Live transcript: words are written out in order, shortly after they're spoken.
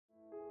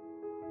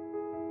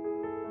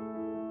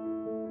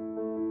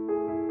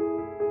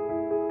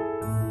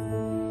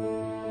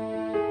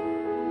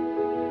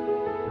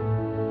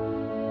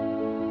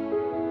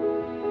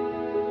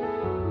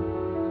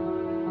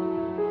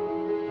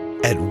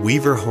At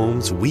Weaver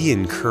Homes, we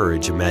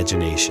encourage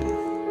imagination.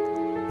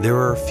 There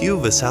are a few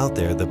of us out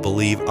there that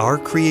believe our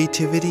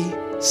creativity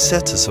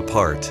sets us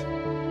apart.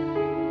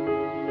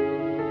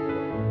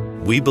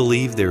 We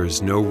believe there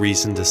is no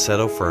reason to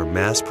settle for a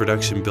mass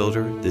production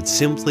builder that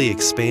simply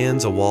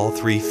expands a wall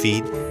 3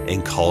 feet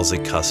and calls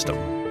it custom.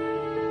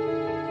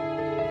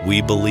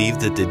 We believe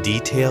that the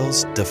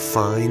details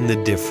define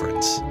the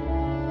difference.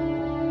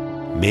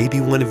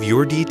 Maybe one of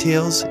your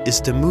details is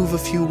to move a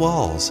few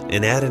walls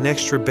and add an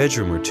extra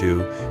bedroom or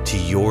two to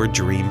your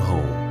dream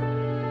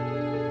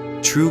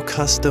home. True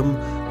custom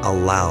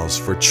allows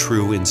for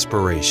true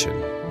inspiration.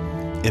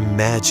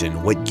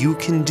 Imagine what you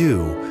can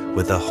do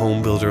with a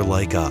home builder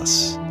like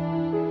us.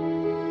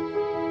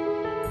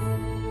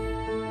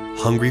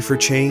 Hungry for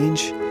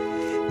change?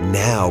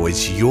 Now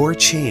is your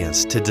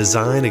chance to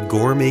design a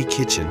gourmet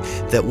kitchen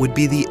that would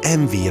be the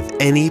envy of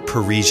any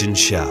Parisian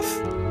chef.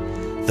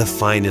 The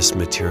finest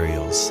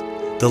materials,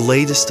 the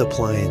latest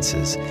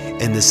appliances,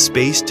 and the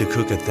space to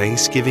cook a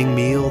Thanksgiving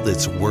meal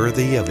that's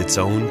worthy of its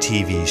own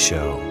TV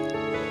show.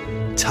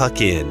 Tuck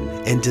in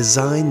and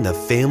design the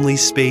family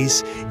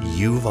space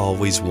you've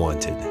always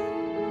wanted.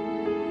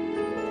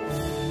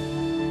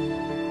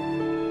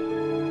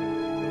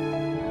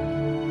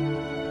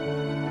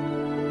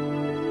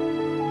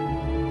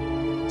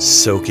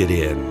 Soak it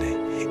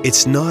in.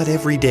 It's not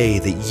every day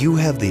that you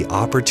have the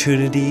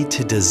opportunity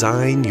to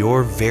design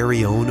your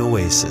very own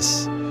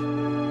oasis.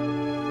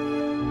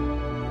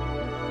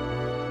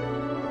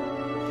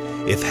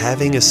 If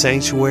having a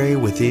sanctuary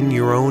within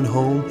your own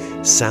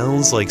home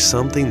sounds like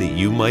something that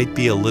you might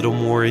be a little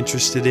more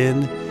interested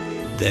in,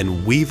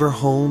 then Weaver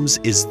Homes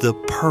is the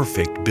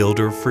perfect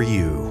builder for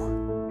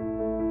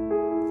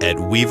you. At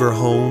Weaver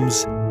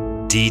Homes,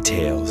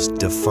 details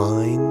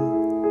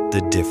define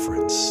the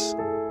difference.